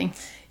circulating.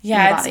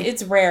 Yeah, in the body.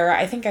 It's rare.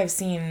 I think I've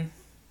seen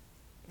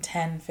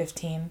 10,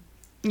 15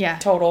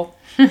 total,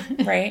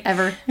 right?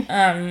 Ever.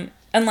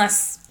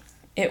 Unless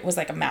it was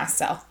like a mast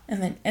cell,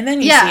 and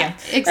then you see them.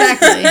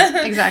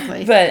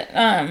 Exactly.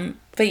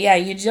 But yeah,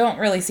 you don't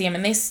really see them,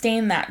 and they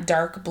stain that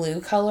dark blue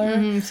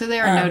color. So they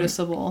are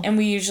noticeable. And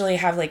we usually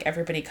have like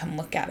everybody come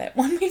look at it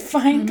when we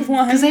find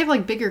one, because they have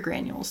like bigger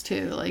granules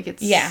too. Like,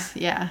 it's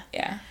yeah.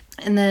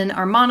 And then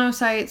our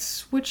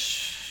monocytes,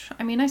 which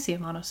I mean, I see a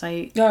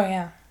monocyte. Oh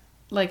yeah.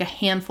 Like a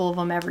handful of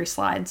them every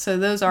slide. So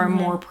those are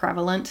more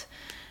prevalent.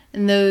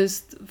 And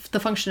those, the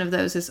function of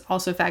those is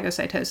also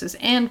phagocytosis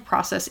and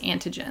process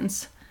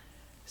antigens.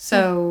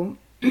 So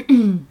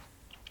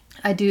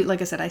I do,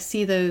 like I said, I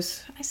see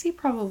those. I see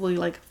probably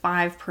like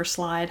 5 per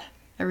slide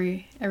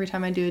every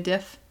time I do a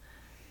diff.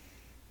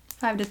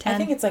 5 to 10. I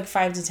think it's like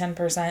 5 to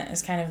 10%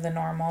 is kind of the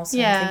normal. So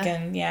I'm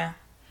thinking,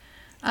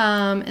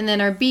 and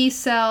then our B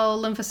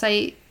cell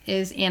lymphocyte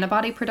is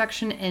antibody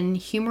production and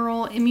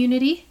humoral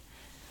immunity.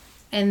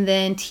 And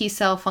then T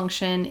cell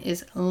function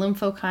is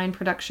lymphokine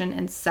production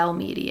and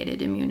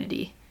cell-mediated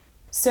immunity.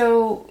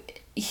 So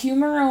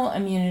humoral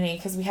immunity,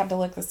 because we had to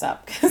look this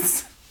up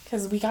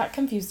because we got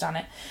confused on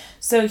it.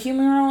 So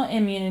humoral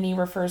immunity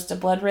refers to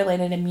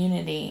blood-related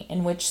immunity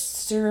in which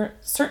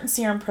certain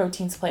serum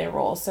proteins play a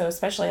role, so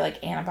especially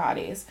like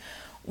antibodies,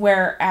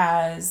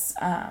 whereas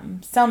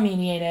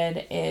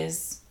cell-mediated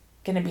is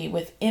going to be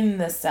within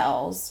the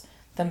cells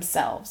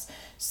themselves.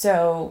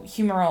 So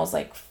humoral is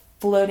like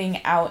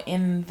floating out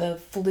in the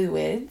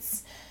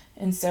fluids,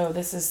 and so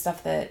this is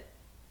stuff that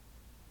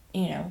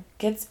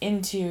gets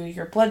into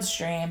your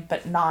bloodstream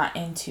but not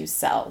into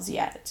cells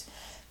yet.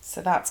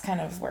 So that's kind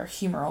of where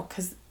humoral,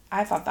 because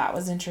I thought that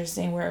was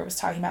interesting, where it was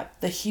talking about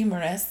the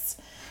humerus,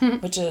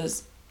 which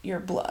is your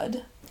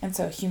blood, and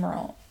so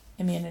humoral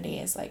immunity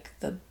is like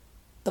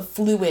the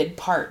fluid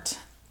part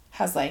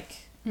has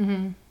like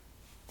the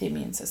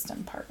immune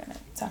system part in it.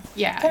 So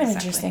kind of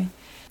interesting.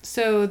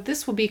 So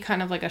this will be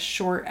kind of like a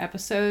short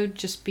episode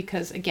just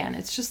because, again,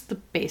 it's just the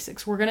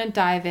basics. We're going to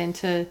dive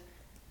into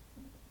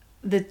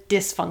the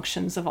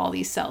dysfunctions of all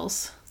these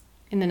cells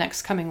in the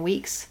next coming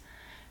weeks.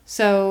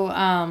 So,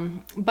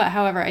 but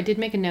however, I did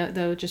make a note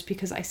though, just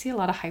because I see a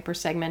lot of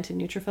hypersegmented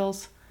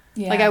neutrophils.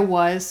 Yeah. Like I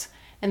was,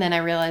 and then I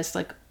realized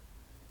like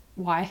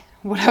what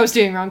I was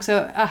doing wrong.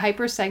 So a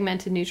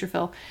hypersegmented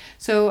neutrophil.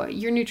 So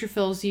your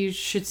neutrophils, you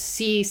should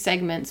see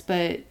segments,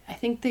 but I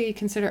think they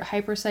consider it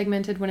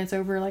hypersegmented when it's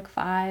over like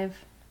 5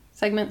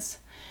 segments.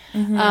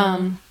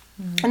 And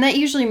that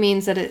usually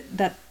means that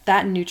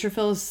that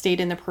neutrophil has stayed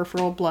in the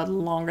peripheral blood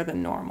longer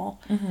than normal.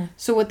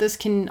 So what this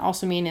can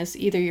also mean is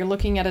either you're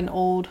looking at an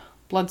old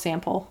blood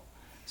sample,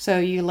 so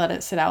you let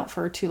it sit out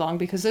for too long,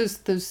 because those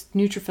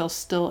neutrophils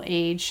still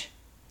age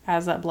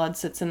as that blood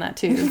sits in that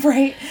tube.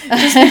 Right.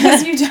 Just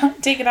because you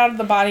don't take it out of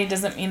the body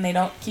doesn't mean they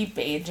don't keep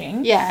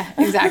aging. Yeah,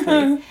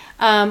 exactly.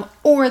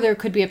 Or there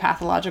could be a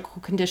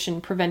pathological condition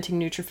preventing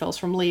neutrophils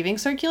from leaving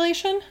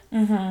circulation.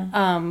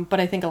 But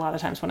I think a lot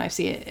of times when I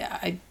see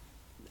it,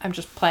 I'm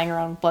just playing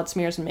around with blood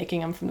smears and making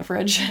them from the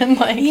fridge. And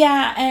like,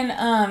 yeah,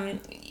 and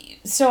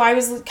so I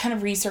was kind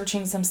of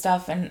researching some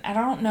stuff, and I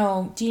don't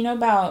know, do you know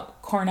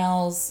about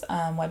Cornell's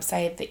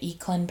website, the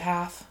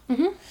eClinPath?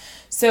 Mm-hmm.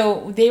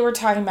 So they were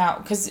talking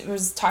about, because it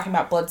was talking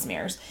about blood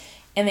smears,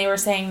 and they were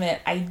saying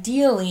that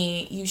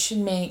ideally you should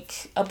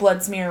make a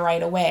blood smear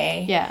right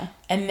away. Yeah.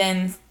 And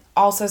then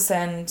also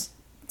send,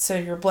 so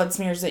your blood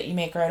smears that you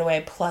make right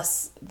away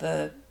plus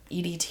the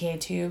EDTA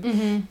tube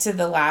to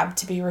the lab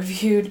to be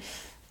reviewed.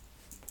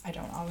 I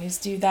don't always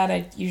do that.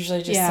 I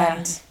usually just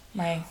send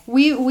my...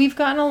 We've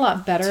gotten a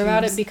lot better tubes.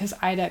 about it because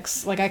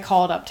IDEX, like I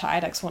called up to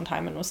IDEX one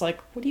time and was like,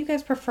 what do you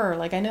guys prefer?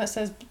 Like I know it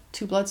says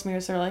 2 blood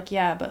smears. They're like,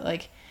 yeah, but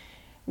like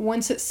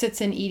once it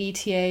sits in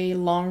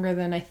EDTA longer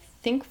than I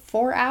think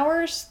 4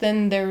 hours,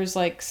 then there's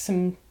like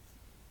some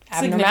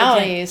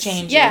abnormalities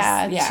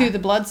changes. To the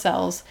blood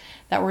cells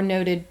that were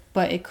noted,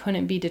 but it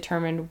couldn't be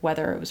determined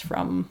whether it was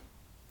from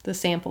the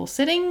sample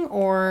sitting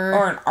or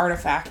an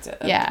artifact.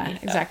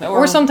 Exactly.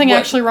 Or something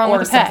actually wrong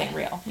with the PET. Or something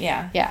real.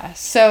 Yeah. Yeah.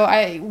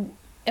 So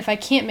if I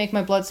can't make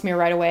my blood smear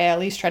right away, I at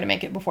least try to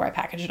make it before I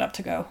package it up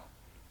to go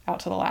out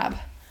to the lab.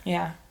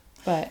 Yeah.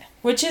 But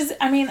which is,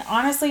 I mean,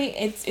 honestly,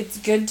 it's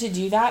good to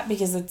do that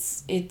because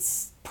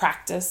it's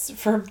practice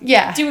for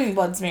doing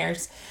blood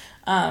smears.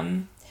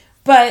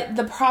 But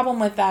the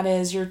problem with that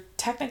is you're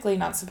technically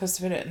not supposed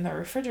to put it in the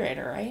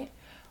refrigerator, right?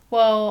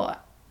 Well,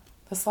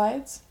 the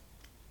slides?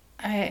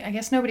 I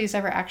guess nobody's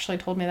ever actually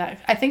told me that.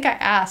 I think I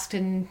asked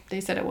and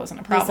they said it wasn't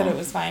a problem. They said it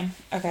was fine.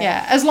 Okay.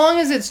 Yeah, as long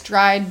as it's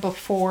dried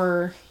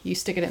before you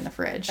stick it in the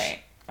fridge.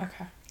 Right.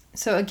 Okay.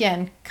 So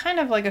again, kind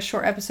of like a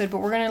short episode, but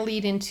we're going to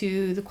lead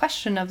into the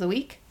question of the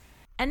week.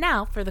 And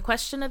now for the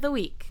question of the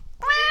week.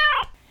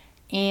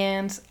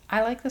 And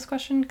I like this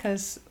question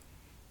because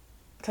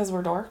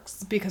we're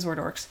dorks? Because we're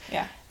dorks.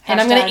 Yeah. And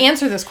I'm going to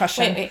answer this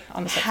question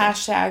on the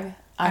hashtag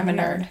I'm a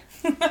nerd.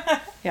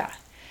 Yeah.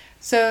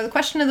 So the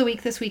question of the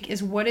week this week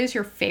is, what is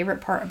your favorite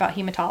part about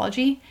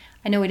hematology?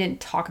 I know we didn't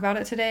talk about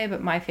it today,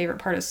 but my favorite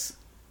part is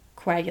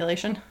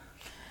coagulation.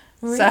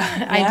 Really? So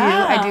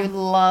I do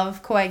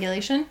love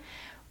coagulation,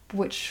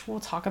 which we'll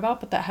talk about,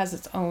 but that has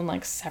its own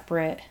like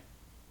separate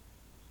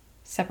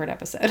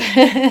episode.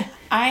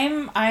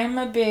 I'm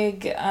a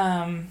big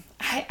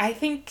I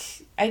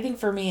think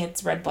for me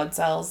it's red blood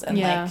cells and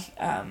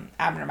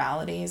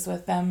abnormalities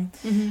with them.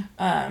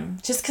 Mm-hmm.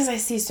 Just because I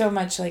see so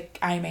much like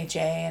IMHA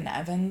and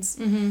Evans.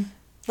 Mm-hmm.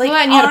 Like, well,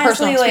 and you had a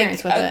personal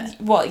experience with it.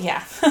 Well,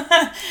 yeah.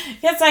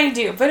 Yes, I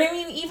do. But I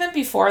mean, even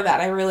before that,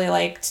 I really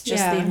liked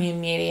just the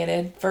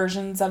immune-mediated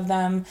versions of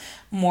them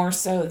more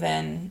so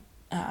than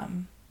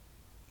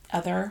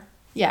other.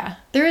 Yeah.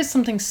 There is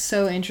something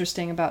so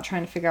interesting about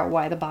trying to figure out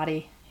why the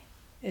body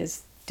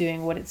is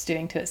doing what it's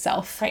doing to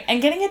itself. Right.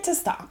 And getting it to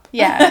stop.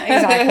 Yeah,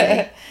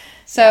 exactly.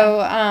 So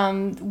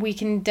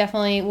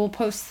we'll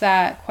post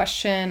that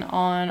question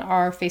on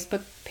our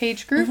Facebook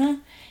page group. Mm-hmm.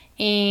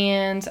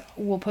 And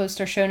we'll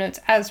post our show notes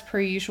as per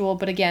usual.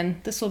 But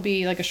again, this will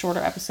be like a shorter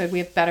episode. We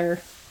have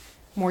better,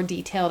 more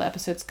detailed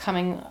episodes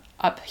coming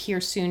up here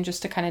soon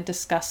just to kind of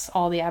discuss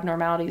all the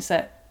abnormalities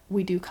that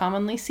we do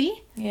commonly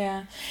see.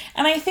 Yeah.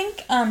 And I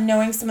think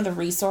knowing some of the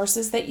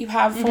resources that you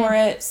have for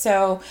it.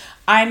 So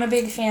I'm a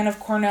big fan of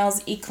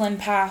Cornell's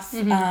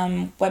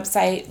eClinPath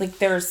website. Like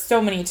there's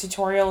so many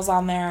tutorials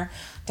on there.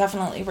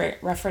 Definitely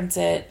reference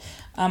it.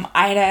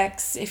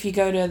 IDEX, if you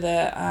go to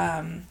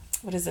the...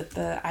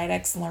 the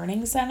IDEX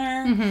Learning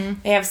Center.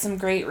 Mm-hmm. They have some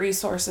great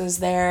resources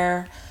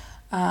there.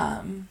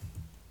 Some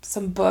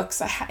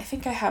books. I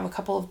think I have a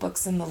couple of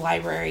books in the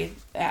library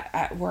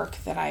at work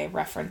that I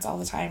reference all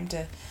the time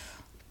to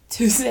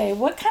say,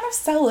 what kind of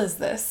cell is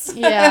this?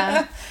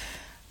 Yeah.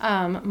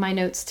 My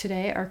notes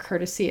today are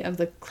courtesy of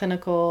the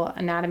Clinical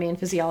Anatomy and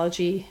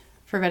Physiology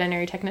for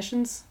Veterinary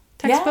Technicians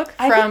textbook.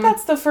 Yeah, I think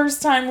that's the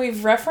first time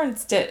we've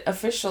referenced it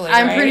officially,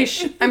 I'm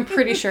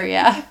pretty sure,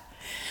 yeah.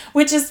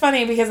 Which is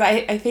funny because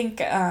I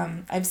think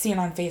I've seen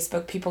on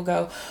Facebook people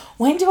go,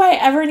 when do I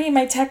ever need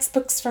my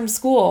textbooks from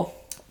school?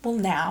 Well,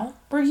 now.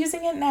 We're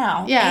using it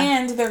now. Yeah.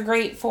 And they're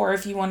great for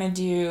if you want to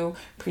do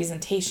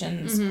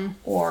presentations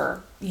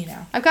or,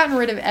 I've gotten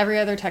rid of every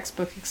other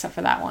textbook except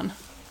for that one.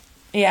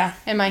 Yeah.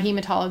 And my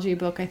hematology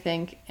book, I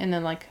think, and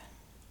then like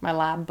my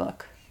lab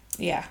book.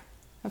 Yeah.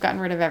 I've gotten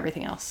rid of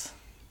everything else.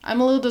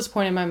 I'm a little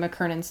disappointed my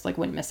McKernan's like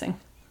went missing.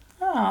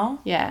 Oh.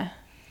 Yeah.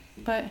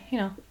 But,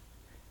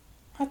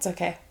 That's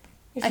okay.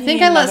 I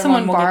think I let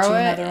someone borrow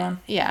it.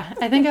 Yeah,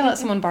 I think I let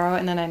someone borrow it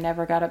and then I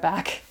never got it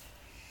back.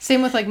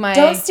 Same with like my...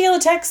 Don't steal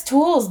text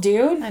tools,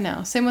 dude. I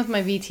know. Same with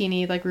my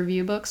VT&E like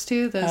review books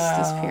too. Those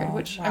disappeared,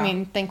 which, wow. I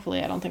mean,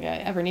 thankfully I don't think I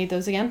ever need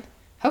those again.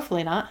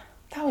 Hopefully not.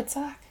 That would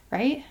suck.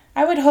 Right?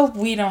 I would hope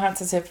we don't have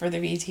to sit for the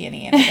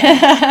VT&E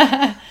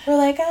anymore. We're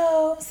like,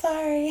 oh,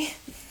 sorry.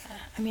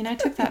 I mean, I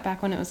took that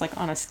back when it was like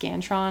on a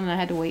Scantron and I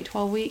had to wait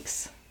 12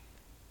 weeks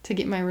to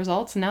get my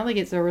results. And now they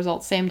get their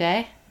results same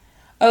day.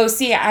 Oh,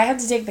 see, I had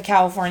to take the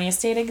California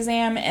state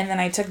exam, and then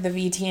I took the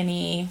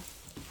VT&E,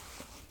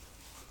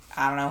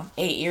 I don't know,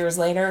 8 years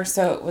later,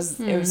 so it was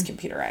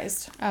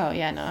computerized. Oh,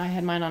 yeah, no, I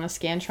had mine on a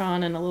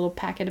Scantron and a little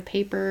packet of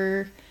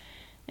paper,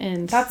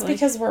 and... That's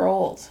because we're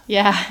old.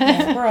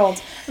 Yeah. We're old.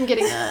 I'm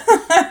getting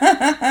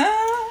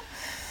that.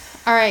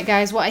 All right,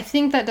 guys. Well, I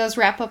think that does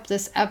wrap up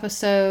this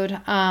episode.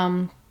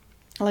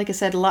 Like I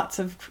said, lots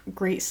of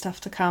great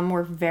stuff to come.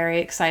 We're very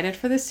excited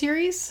for this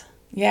series.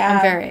 Yeah.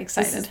 I'm very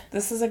excited.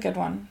 This is a good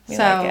one. We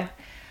like it.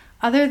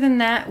 Other than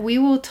that, we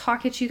will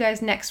talk at you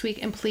guys next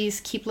week. And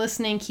please keep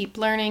listening, keep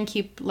learning,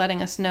 keep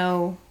letting us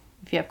know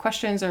if you have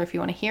questions or if you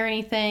want to hear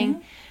anything.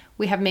 Mm-hmm.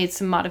 We have made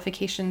some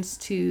modifications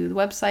to the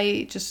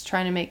website, just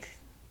trying to make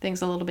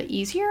things a little bit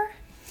easier.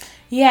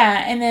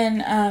 Yeah, and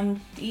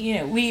then,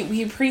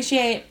 we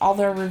appreciate all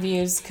the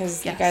reviews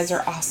because you guys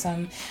are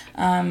awesome.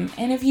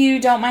 And if you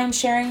don't mind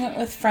sharing it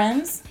with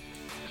friends,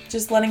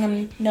 just letting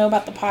them know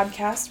about the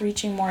podcast,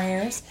 reaching more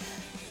ears,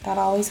 that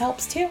always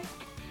helps too.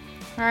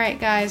 All right,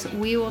 guys,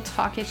 we will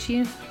talk at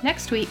you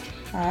next week.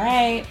 All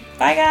right.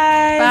 Bye,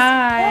 guys.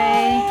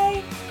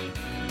 Bye. Bye.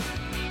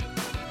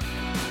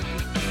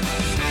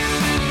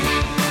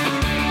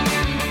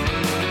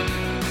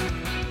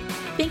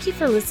 Thank you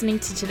for listening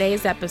to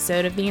today's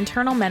episode of the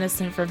Internal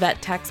Medicine for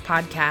Vet Techs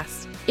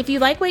podcast. If you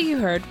like what you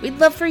heard, we'd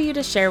love for you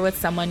to share with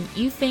someone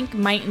you think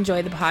might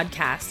enjoy the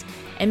podcast.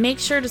 And make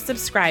sure to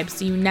subscribe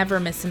so you never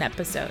miss an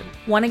episode.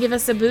 Want to give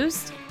us a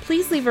boost?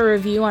 Please leave a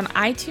review on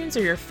iTunes or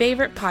your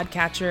favorite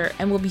podcatcher,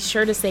 and we'll be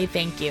sure to say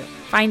thank you.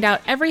 Find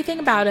out everything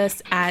about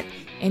us at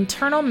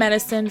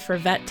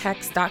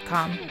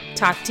internalmedicineforvettechs.com.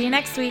 Talk to you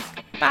next week.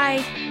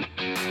 Bye.